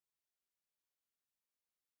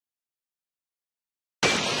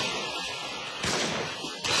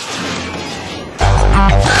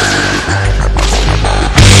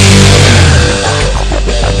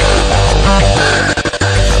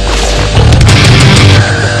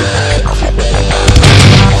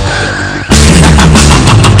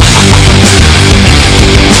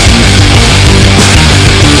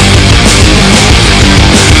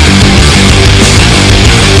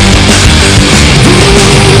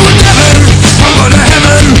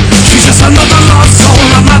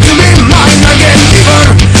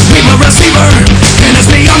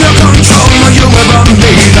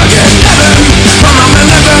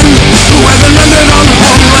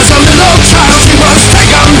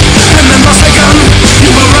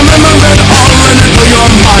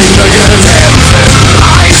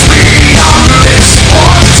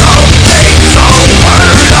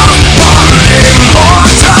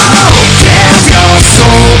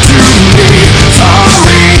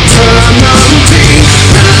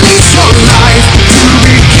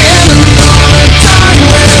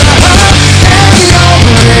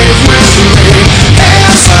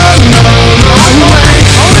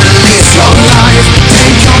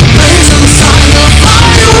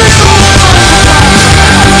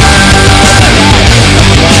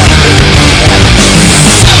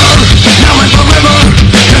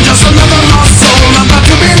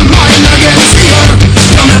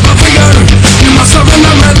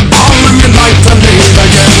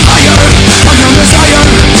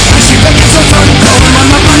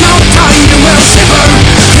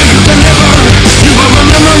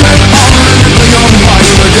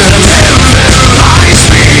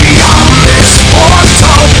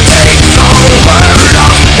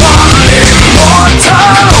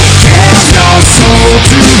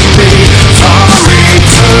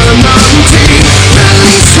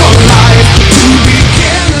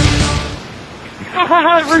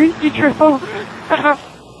Rudy Triple.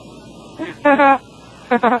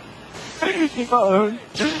 He got owned.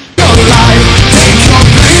 Your life, take your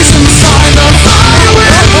place inside the fire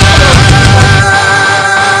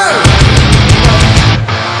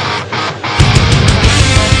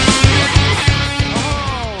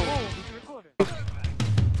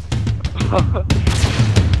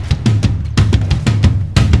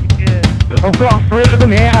I've got three of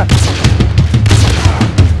them here.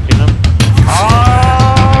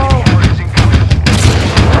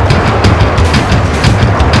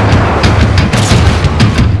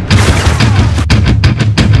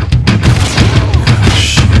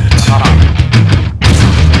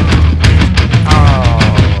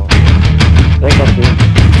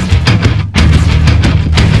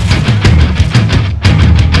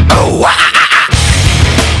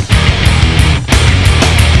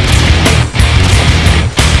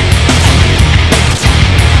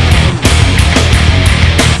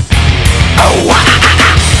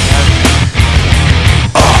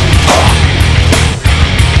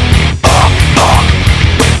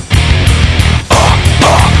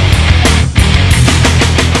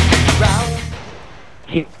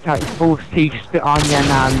 Like false teeth spit on your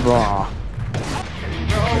nan raw.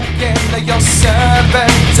 broken, your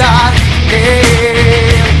servant died.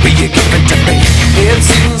 Will you give it to me? It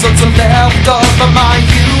seems what's left of my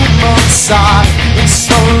human side is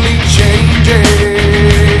slowly changing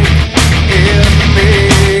in me.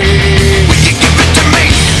 Will you give it to me?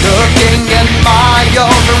 Looking at my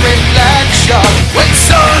own reflection, when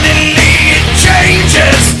suddenly it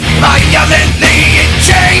changes, violently it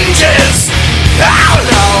changes. Oh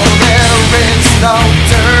no, there is no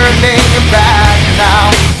turning back now.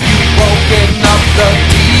 You've woken up the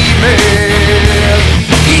demon,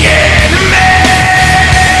 the enemy.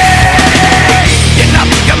 Get up,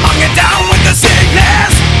 come on, get down with the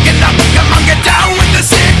sickness. Get up, come on, get down with the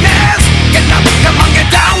sickness. Get up, come on, get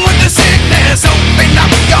down with the sickness. Open up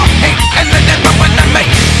your hate and let everyone let me.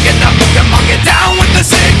 Get up, come on, get down with the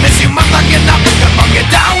sickness. You must not get up, come on, get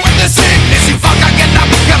down with the sickness. You fucker, get up,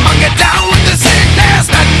 come on, get down with the sickness.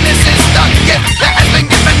 And this is the gift that has been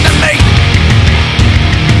given to me.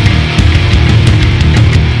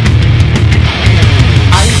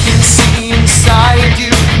 I can see inside you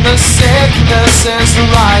the sickness is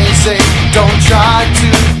rising. Don't try to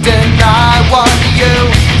deny what you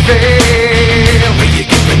feel. Will you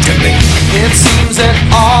give it to me? It seems that